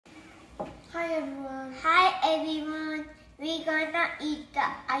everyone. Hi everyone. We're gonna eat the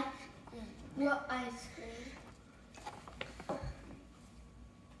ice cream. What ice cream?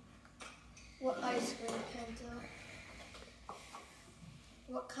 What ice cream, Kento?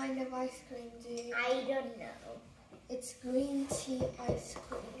 What kind of ice cream do you? I don't know. It's green tea ice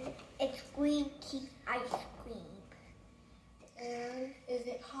cream. It's green tea ice cream. And is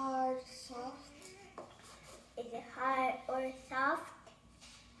it hard, soft? Is it hard or soft?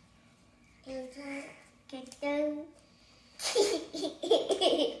 Kento? Kento.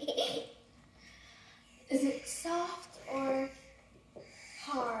 Is it soft or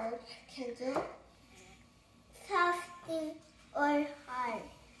hard, Kento? Soft or hard?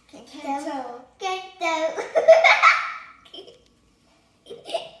 Kento. Kento.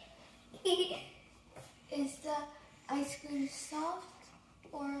 Is the ice cream soft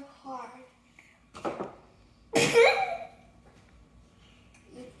or hard?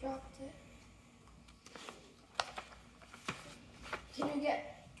 You dropped it. Can you get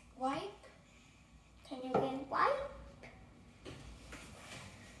wipe? Can you get white?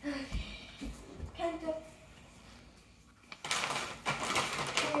 Kento.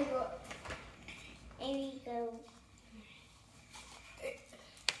 Here you go. There we go.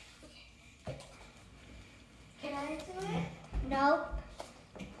 Can I do it? Nope.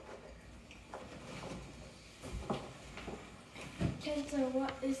 Kento,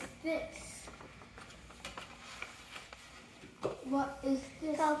 what is this? What is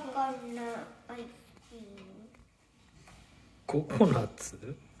this? Coconut ice cream. ココナッツ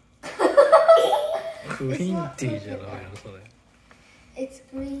グリーンティーじゃないのそれ。 It's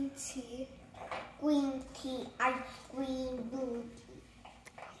green tea. Green tea ice cream blue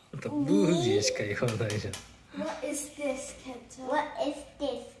tea. あとブージーしか言わないじゃん。 What is this, Kento? What is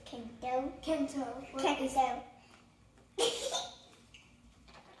this, Kento? Kento, what is Kento.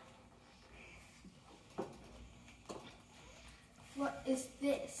 What is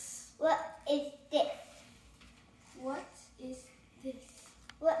this? What is this? What is this?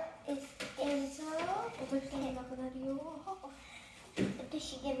 What is this? Kento, 私がなくなるよ。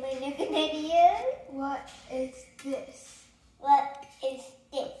私でもいなくなるよ。 What is this? What is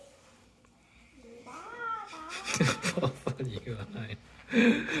this? パパに言わない。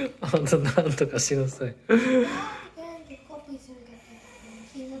あんたなんとかしなさい。Kento, copy する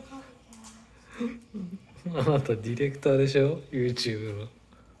けど、he's a copycat. あなたディレクターでしょ YouTube の。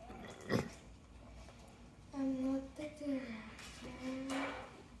 I'm not the doer.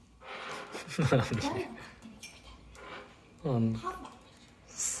 なんで誰があんパパ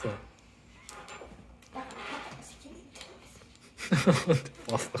そう。だからパパが責任取るんです。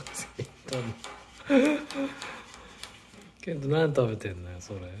パパが言ったの。けど何食べてんのよ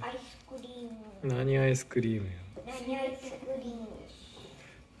それ。アイスクリーム。何アイスクリームよ。何アイスクリーム。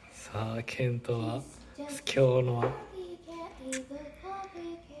さあケントは Just 今日の copycat, he's a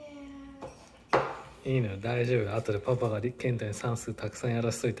copycat. いいのよ大丈夫。後でパパがケントに算数たくさんや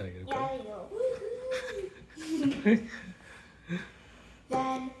らしといてあげるから。やるよ。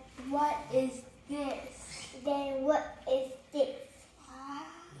Then what is this? Then what is this?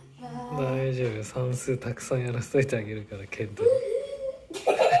 大丈夫算数たくさんやらしといてあげるからケントに。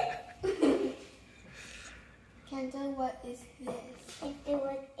 Kento, what is this? Kento,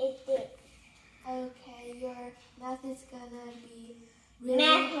 what is this? Okay, your math is gonna be really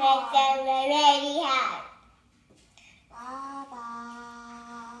Math was hard. already hard. Baba.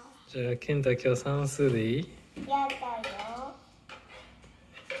 じゃあケントは今日算数でいい？やだよ。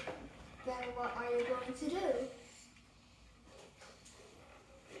 Then what are you going to do?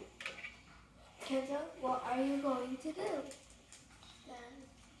 Kento, what are you going to do? Then,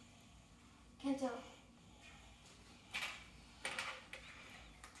 Kento.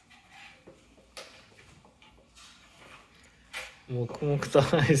 黙々と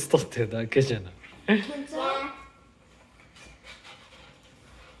アイス取ってるだけじゃない。 Kento,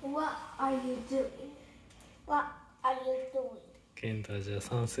 Yeah. what are you doing? What are you doing? ケントはじゃあ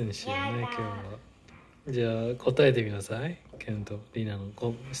算数にしようねやだ今日は。じゃあ答えてみなさいケント。リナの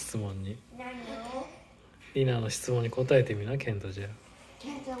質問に。何を？リナの質問に答えてみなケントじゃあ。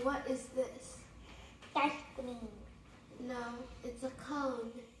 Kento, what is this? アイスクリーム。 No, it's a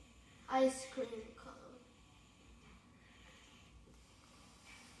cone. Ice cream cone.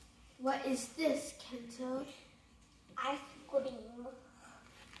 What is this, Kento? アイスクリーム。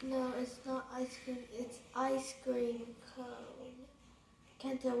 No, it's not ice cream. It's ice cream cone.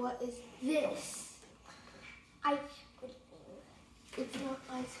 Kento, what is this? アイスクリーム。 It's not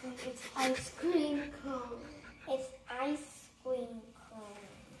ice cream. It's ice cream cone. It's ice cream cone.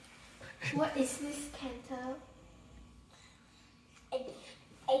 What is this, Kento?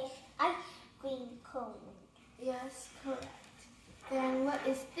 It's ice cream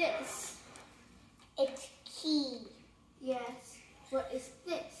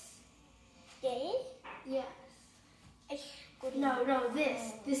No,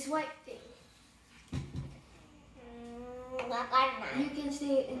 this white thing. わかんない。 You can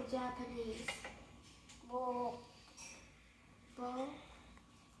say it in Japanese. 棒。 Ball.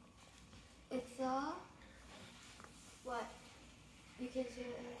 It's a what? You can say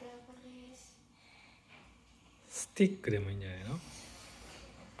it in Japanese. スティックでもいいんじゃないの？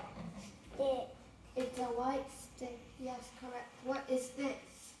で、 It's a white stick. Yes, correct. What is this?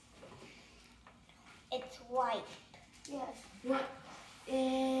 it's white. Yes. What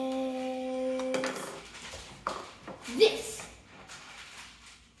is this?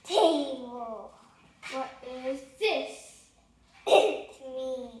 Table. What is this? It's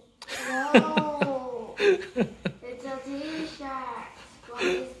me. No. It's a t-shirt. What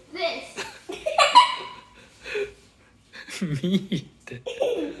is this? ミーって。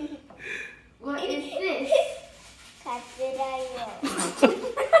What is this? カツラよ。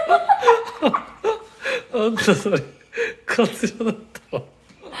あんたそれカツラだったわ。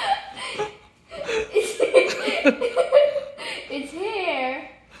It's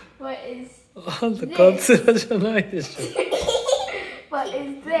hair. What is あんたカツラじゃないでしょ。what is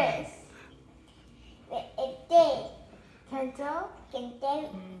this? It's this. Kento? Can tell.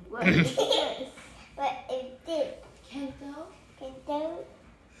 What is this? What is this? Kento? Can tell.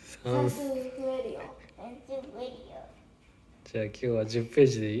 Sensu video. That's a video. じゃあ今日は10ペー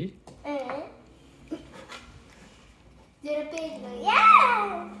ジでいい？ Did a page now.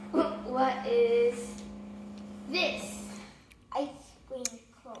 Yeah! What is this? Ice cream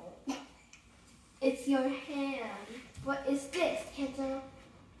cone. It's your hand. What is this, Kento?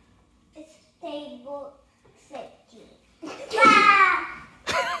 It's table setting.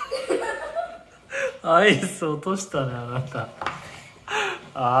 アイス落としたねあなた。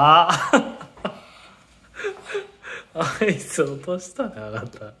ああ。アイス落としたねあな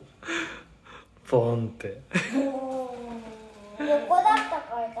た。ポンって。横だった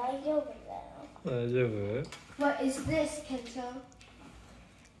から大丈夫だよ。大丈夫？ What is this, Kento?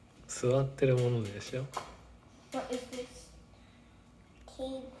 座ってるものでしょ。 What is this?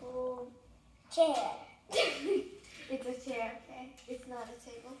 Table chair. It's a chair, okay? It's not a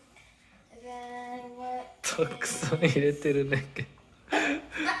table. And then what? たくさん入れてるね。ペ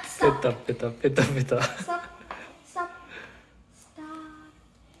Stop! タペタペタペタ。 Stop! Stop! Stop!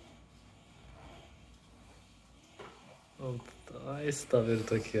 ほんとアイス食べる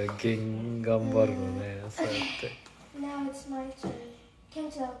ときは頑張るのね。そうやって。 Now it's my turn.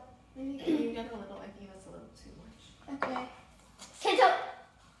 Kento. Maybe you get a little, I think that's a little too much. Okay. Kento!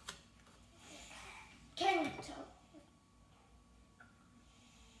 Kento.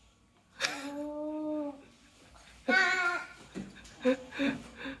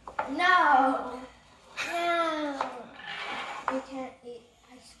 No! No. You can't eat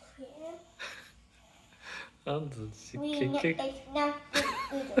ice cream. あんた We 結 know 局 it's not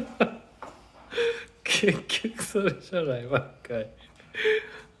good. 結局それじゃないばっかり。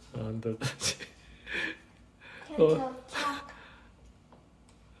あんたたち。 Kento, talk.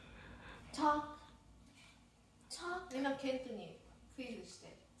 Talk. Talk. みんなケントにクイズし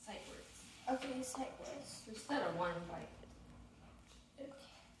てサイト Okay, sight words. そしたら1 by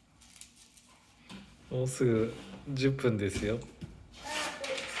もうすぐ10分ですよ。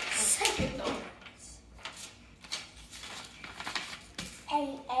 second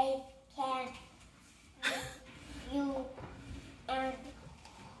I can you and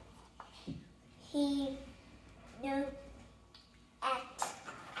he look at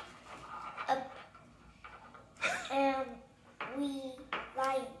up and we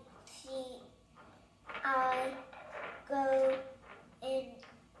like see I go in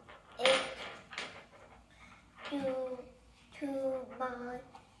it to my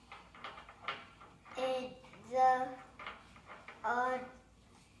and the on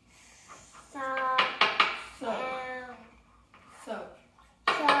so so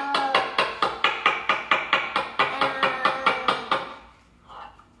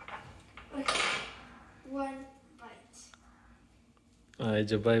One bite. はい、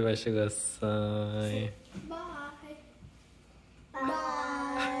じゃあバイバイしてください。 Bye.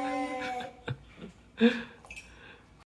 Bye.